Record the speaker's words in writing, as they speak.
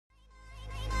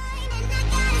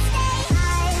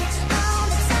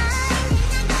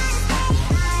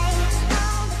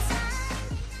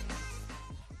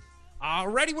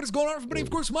Alrighty, what is going on, everybody? Of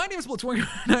course, my name is Blitzwinger,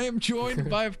 and I am joined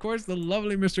by, of course, the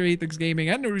lovely Mr. Athix Gaming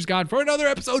and Nereus for another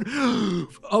episode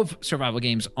of survival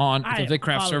games on the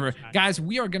Vikkcraft server. Guys,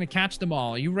 we are going to catch them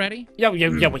all. Are you ready? Yeah.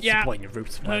 What's the point of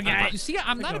roots? Okay. You see,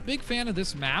 I'm not a big fan of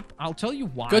this map. I'll tell you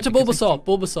why. Go to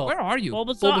Bulbasaur. Where are you?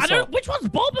 Bulbasaur. I don't, which one's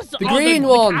Bulbasaur? The green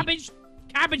one.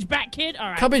 Cabbage Back Kid. All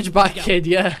right. Cabbage Back Kid.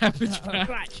 Yeah. Cabbage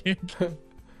Back Kid.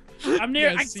 I'm near.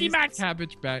 Yeah, I see Max.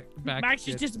 Cabbage Back Max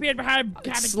just disappeared behind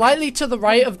Cabbage. Slightly to the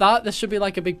right of that, there should be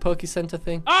like a big Poke Center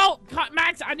thing. Oh,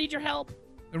 Max, I need your help.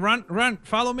 Run,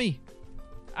 follow me.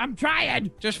 I'm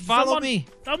trying. Just follow me.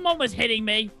 Someone was hitting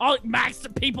me. Oh, Max, the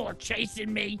people are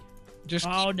chasing me. Just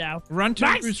oh no. Run to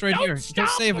Max, the roost right don't here. Stop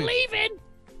Just save believing.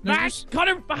 No, Max,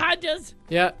 Connor behind us.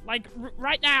 Yeah. Like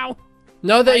right now.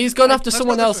 No, that he's gone after let's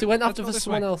someone go this else. He way. went Let's after go this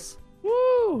someone way. else.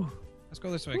 Woo. Let's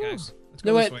go this way, guys. Let's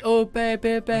No go wait. this way. Oh,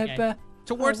 baby.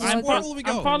 Towards the I'm portal we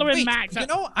go. following Wait, Max. You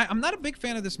know, I'm not a big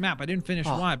fan of this map. I didn't finish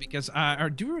Oh. why, because I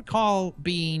do recall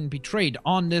being betrayed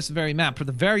on this very map for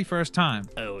the very first time.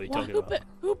 Oh, what are you Well, talking about?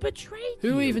 who betrayed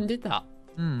you? Who even did that?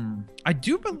 I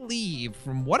do believe,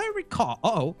 from what I recall,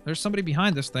 uh-oh, there's somebody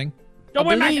behind this thing. Don't I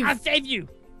worry, Max. believe- I'll save you.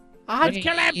 I Let's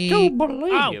kill him. do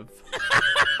believe.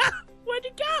 Where'd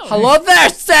it go? Hello there,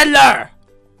 settler.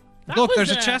 That Look, was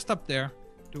there's a chest up there.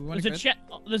 Do we want There's to a chest.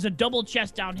 There's a double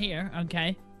chest down here.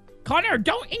 Okay. Connor,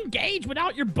 don't engage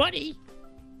without your buddy.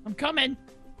 I'm coming.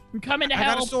 I'm coming to I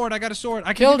help. got a sword.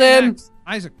 I can Killed give you an him. axe.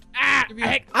 Isaac. Ah, Give you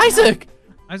a- Isaac.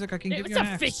 Isaac, I can give it's you an a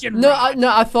axe. fishing No, rod.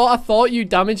 I thought you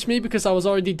damaged me because I was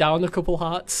already down a couple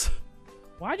hearts.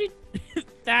 Why did?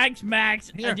 Thanks,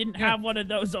 Max. I Here, didn't here. have one of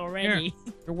those already.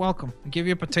 You're welcome. I'll give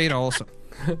you a potato also.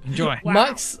 Enjoy. Wow.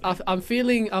 Max, I'm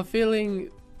feeling.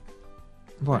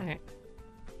 What?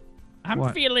 I'm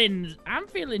What?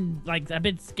 feeling like a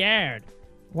bit scared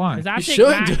Why? because I You think should.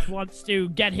 Max wants to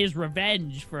get his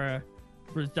revenge for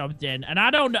something, and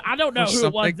I don't know For who it was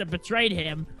something? that betrayed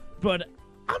him, but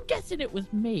I'm guessing it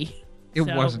was me. It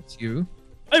So- wasn't you.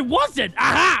 It wasn't.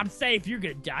 Aha! I'm safe. You're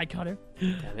gonna die, Connor.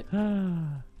 Damn it.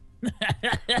 All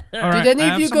right, Did any I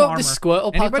of have you some go up armor. the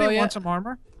Squirtle Anybody parkour want yet? some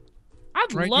armor?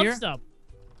 I'd Right love here? some,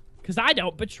 because I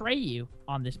don't betray you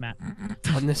on this map.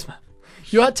 On this map.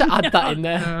 You had to add that in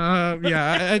there.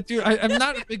 Yeah, I do. I'm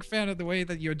not a big fan of the way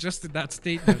that you adjusted that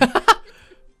statement.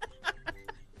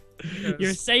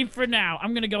 You're safe for now.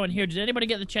 I'm gonna go in here. Did anybody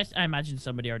get the chest? I imagine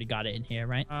somebody already got it in here,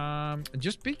 right?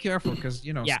 Just be careful, because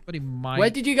you know Yeah. somebody might.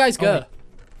 Where did you guys go? wait.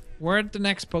 We're at the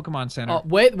next Pokemon Center. Oh,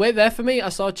 wait there for me. I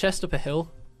saw a chest up a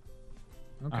hill.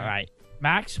 Okay. All right,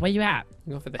 Max, where you at?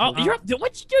 Go for the Oh, hill. you're up there.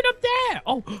 What you doing up there?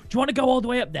 Oh, do you want to go all the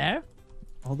way up there?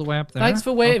 All the way up there. Thanks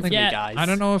for waiting for me, Yeah. guys. I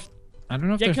don't know if. Yeah,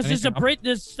 there's because there's a anything up- bridge.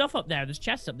 There's stuff up there. There's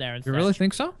chests up there. And You stuff. really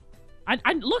think so?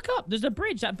 I look up. There's a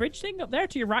bridge. That bridge thing up there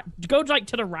to your right. Go like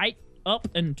to the right, up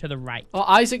and to the right. Oh,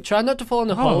 Isaac, try not to fall in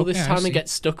the hole this okay, I time see. and get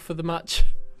stuck for the match.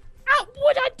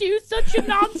 Would I do such a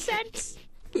nonsense?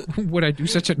 Would I do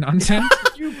such a nonsense?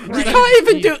 You You crazy. can't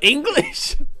even do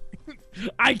English.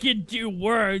 I can do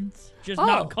words, just Oh.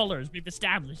 not colors. We've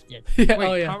established it. Yeah, Wait,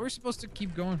 oh yeah. how are we supposed to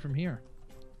keep going from here?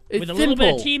 It's With a little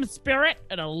bit of simple. team spirit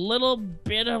and a little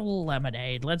bit of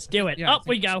lemonade. Let's do it. Yeah, I Up think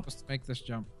we we're go. Supposed to make this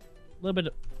jump. A little bit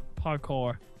of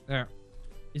parkour. There.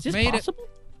 Is this Made it. possible?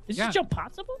 Is Yeah. this jump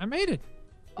possible? I made it.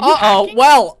 Uh-oh, hacking?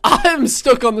 well, I'm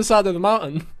stuck on the side of the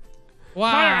mountain.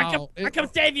 Wow. Connor, I come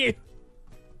save you.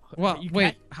 Well, You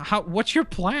wait. How? What's your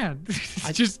plan?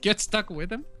 Just get stuck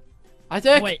with him?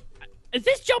 Isaac, Wait, is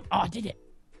this jump? Oh, I did it.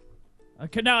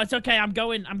 Okay, no, it's okay. I'm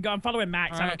following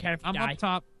Max. I All don't care if you I'm die. up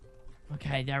top.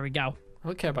 Okay, there we go. I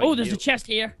don't care about Oh, there's you. a chest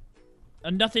here.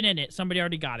 And nothing in it. Somebody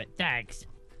already got it. Thanks.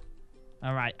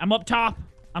 All right, I'm up top.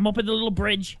 I'm up at the little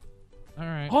bridge. All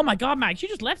right. Oh my God, Max, you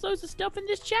just left loads of stuff in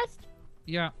this chest?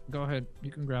 Yeah. Go ahead.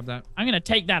 You can grab that. I'm gonna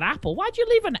take that apple. Why'd you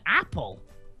leave an apple?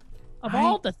 Of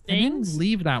all the I didn't things,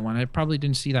 leave that one. I probably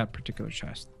didn't see that particular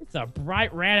chest. it's a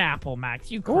bright red apple, Max.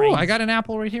 You Oh, crazy. I got an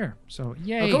apple right here. So I'm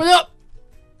yay. coming up!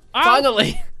 Ow!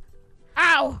 Finally!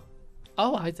 Ow!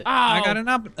 Oh, Isaac. Ow! I got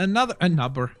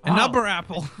another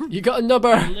apple. You got a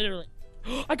nubber. Literally.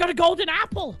 I got a golden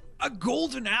apple. A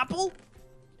golden apple?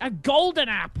 A golden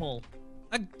apple.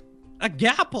 A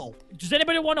gapple. Does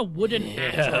anybody want a wooden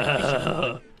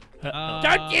axe?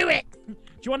 Don't do it. Do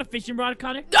you want a fishing rod,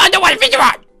 Connor? I don't want to figure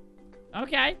out!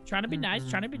 Okay, trying to be nice.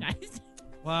 Trying to be nice.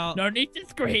 Well, No need to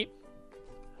scream.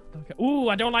 Okay. Ooh,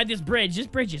 I don't like this bridge. This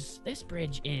bridge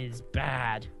is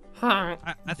bad. Huh.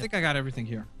 I think I got everything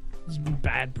here. This is a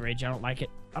bad bridge. I don't like it.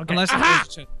 Okay. Unless Aha!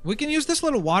 we can use this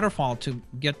little waterfall to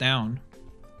get down.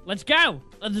 Let's go.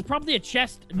 There's probably a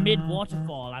chest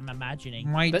mid-waterfall, I'm imagining.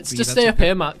 Might Let's be. just That's stay a up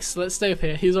here, Max. Let's stay up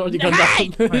here. He's already gone down.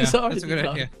 Hey! Oh, yeah, He's already that's a good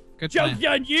gone idea. down. Good Joke's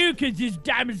plan. on you, because there's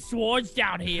diamond swords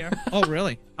down here. Oh,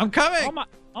 really? I'm coming.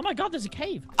 Oh my God, there's a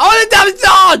cave. I want a diamond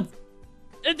sword!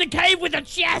 It's a cave with a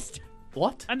chest.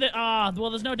 What? And well,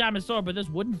 there's no diamond sword, but there's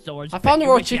wooden swords. I found a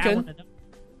raw Which, yeah, chicken.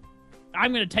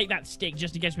 I'm gonna take that stick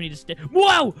just in case we need a stick.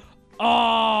 Whoa!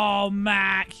 Oh,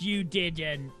 Max, you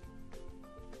didn't.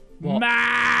 What?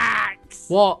 Max!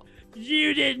 What?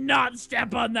 You did not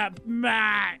step on that,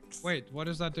 Max. Wait, what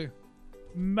does that do?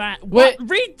 Wait.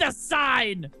 Read the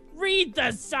sign. Read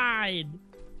the sign.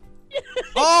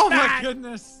 Oh my Max,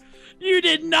 goodness. you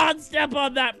did not step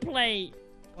on that plate.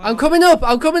 Wow. I'm coming up.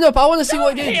 I want to see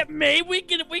what Don't it did. hit me. We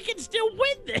can still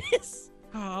win this.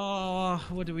 Oh,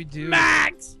 what do we do?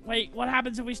 Max! Wait, what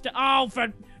happens if we still... Oh, for...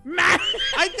 Max!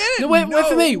 I didn't No, wait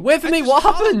for me. Wait for me. What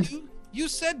happened? You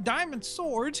said diamond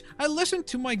swords. I listened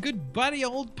to my good buddy,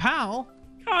 old pal.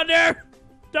 Connor!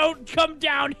 Don't come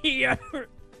down here!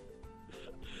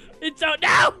 It's so...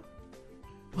 No!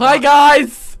 Hi,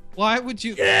 guys. Why would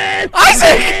you...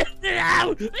 Isaac!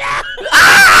 No! No!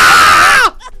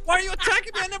 Ah! Why are you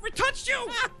attacking me? I never touched you!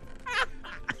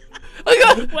 I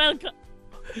got... Well,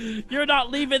 you're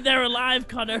not leaving there alive,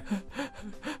 Connor.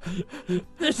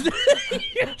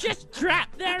 You're just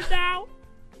trapped there now.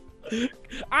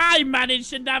 I managed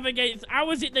to navigate. I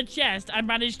was in the chest. I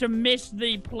managed to miss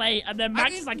the plate, and then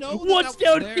Max is like, "What's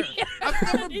down here?"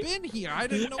 I've never been here. I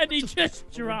didn't know. And he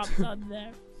just dropped on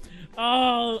there.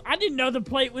 Oh, I didn't know the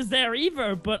plate was there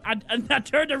either. But I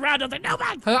turned around. I was like, "No,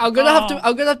 man!" I'm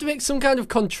gonna have to make some kind of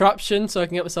contraption so I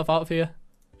can get myself out of here.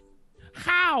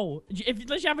 How?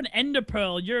 Unless you have an ender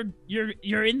pearl,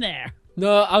 you're in there.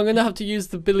 No, I'm gonna have to use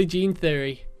the Billie Jean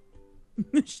theory.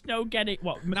 There's no getting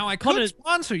what. Now I could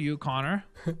sponsor you, Connor.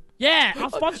 Yeah, I'll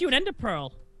sponsor you an ender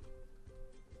pearl.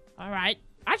 All right.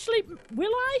 Actually,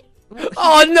 will I?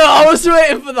 Oh no, I was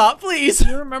waiting for that. Please.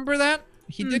 You remember that?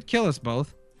 He did kill us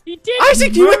both. He did.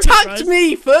 Isaac, you murder attacked us.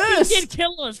 me first. He did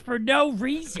kill us for no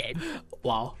reason.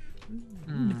 Wow.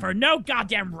 For no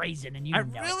goddamn reason, and you I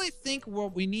know. really think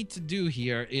what we need to do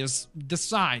here is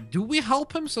decide. Do we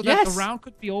help him so that the round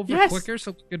could be over quicker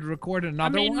so we could record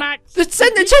another one? Max, The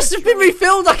center chest has been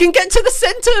refilled. I can get to the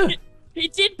center. he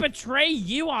did betray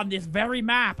you on this very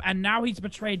map, and now he's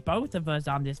betrayed both of us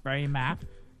on this very map.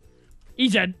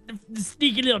 He's a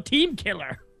sneaky little team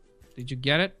killer. Did you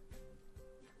get it?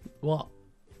 What?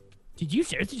 Did you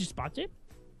seriously just spot it?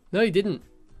 No, he didn't.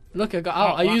 Look, I got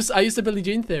out. I used the Billie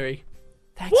Jean theory.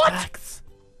 Thanks, What? Max.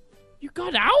 You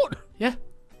got out? Yeah.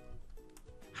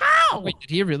 How? Wait, did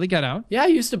he really get out? Yeah, I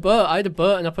used a boat. I had a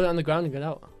boat and I put it on the ground and got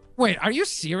out. Wait, are you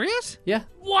serious? Yeah.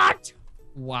 What?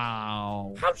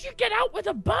 Wow. How'd you get out with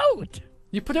a boat?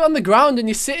 You put it on the ground and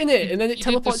you sit in it and then it He did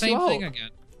the teleports you same out. thing again.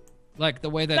 Like the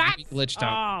way that he glitched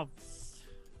out. Oh,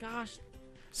 gosh.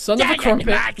 Son of a Dang it, crumpet.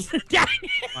 Max. Dang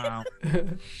it. Wow.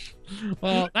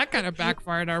 Well, that kind of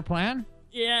backfired our plan.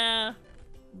 Yeah.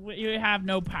 You have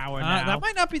no power now. That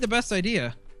might not be the best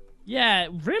idea. Yeah,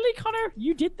 really, Connor?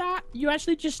 You did that? You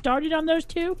actually just started on those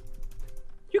two?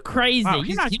 You're crazy. Wow,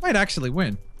 You're not... he might actually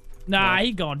win. Nah,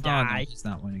 he gonna Oh, no, die. he's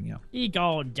not winning, yeah. He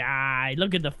gonna die.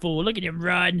 Look at the fool. Look at him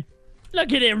run.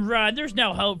 Look at him run. There's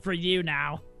no hope for you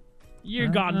now.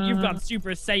 You've gone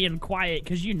Super Saiyan quiet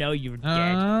because you know you're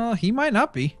dead. He might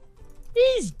not be.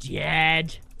 He's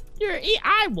dead.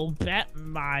 I will bet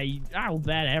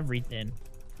everything.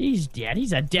 He's dead.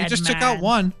 He's a dead man. He just took out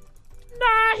one.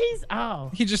 Nah,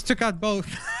 He just took out both.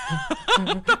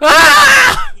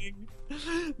 Ah!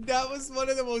 That was one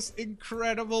of the most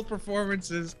incredible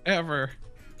performances ever.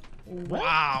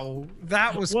 Wow.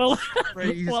 That was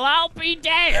crazy. Well, I'll be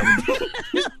damned.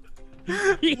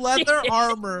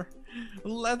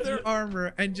 Leather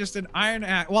armor, and just an iron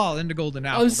axe. Well, and the golden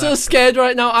apple. I'm so scared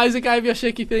right now. Isaac, I have your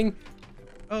shaky thing.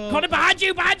 Connor, behind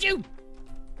you, behind you.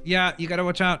 Yeah, you gotta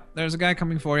watch out. There's a guy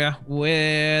coming for you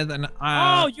with an.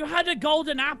 Oh, you had a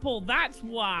golden apple. That's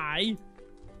why.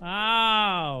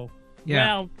 Oh. Yeah.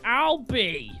 Well, I'll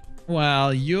be.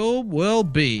 Well, you will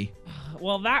be.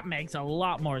 Well, that makes a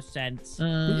lot more sense.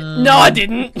 No, I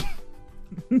didn't.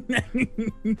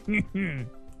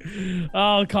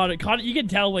 Oh, Connor, you can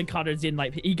tell when Connor's in,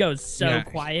 like, he goes so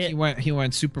quiet. He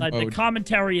went super like, mode. the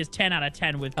commentary is 10 out of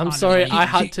 10 with Connor. I'm sorry, Like, I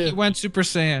had to. He went Super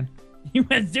Saiyan. he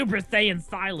went Super Saiyan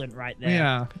silent right there.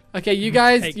 Yeah. Okay, you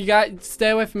guys, stay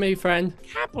away from me, friend.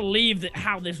 Can't believe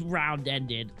how this round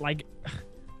ended. Like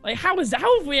how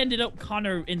have we ended up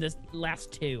Connor in this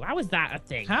last two? How is that a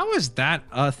thing? How is that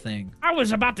a thing? I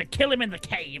was about to kill him in the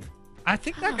cave. I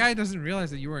think that guy doesn't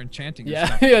realize that you were enchanting. Yeah,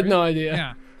 stuff, he had right? no idea.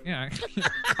 Yeah. Yeah.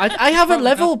 I have a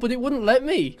level, but it wouldn't let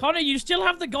me. Connor, you still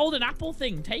have the golden apple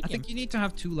thing. Take I him. think you need to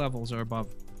have 2 levels or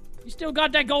above. You still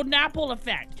got that golden apple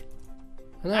effect.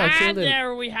 I know, I killed And him.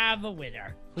 there we have a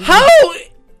winner. How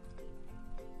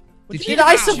did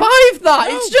I survive that?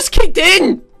 No. It's just kicked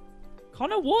in.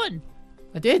 Connor won.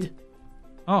 I did.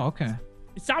 Oh, okay.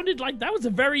 It sounded like that was a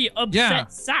very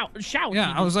upset shout.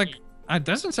 Yeah, I was like, it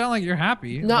doesn't sound like you're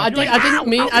happy. No, I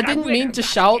didn't mean to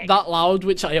shout that loud,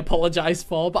 which I apologize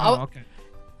for. But okay.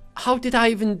 How did I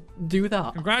even do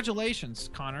that? Congratulations,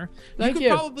 Connor. Thank you you.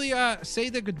 could probably say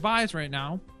the goodbyes right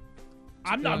now.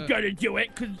 I'm not gonna do it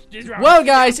because this round. Well,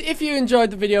 guys, if you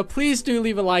enjoyed the video, please do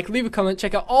leave a like, leave a comment,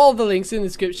 check out all the links in the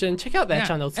description, check out their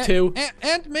channels too.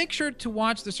 And make sure to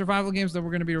watch the survival games that we're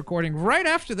going to be recording right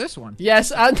after this one.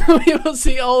 Yes, and we will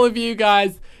see all of you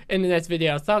guys in the next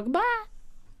video. So, goodbye.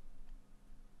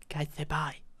 Guys, say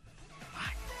bye.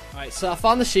 Alright, so I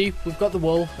found the sheep, we've got the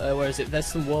wool, where is it? There's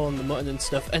some wool and the mutton and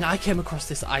stuff, and I came across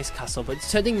this ice castle, but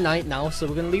it's turning night now, so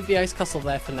we're going to leave the ice castle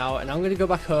there for now, and I'm going to go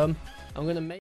back home. I'm going to make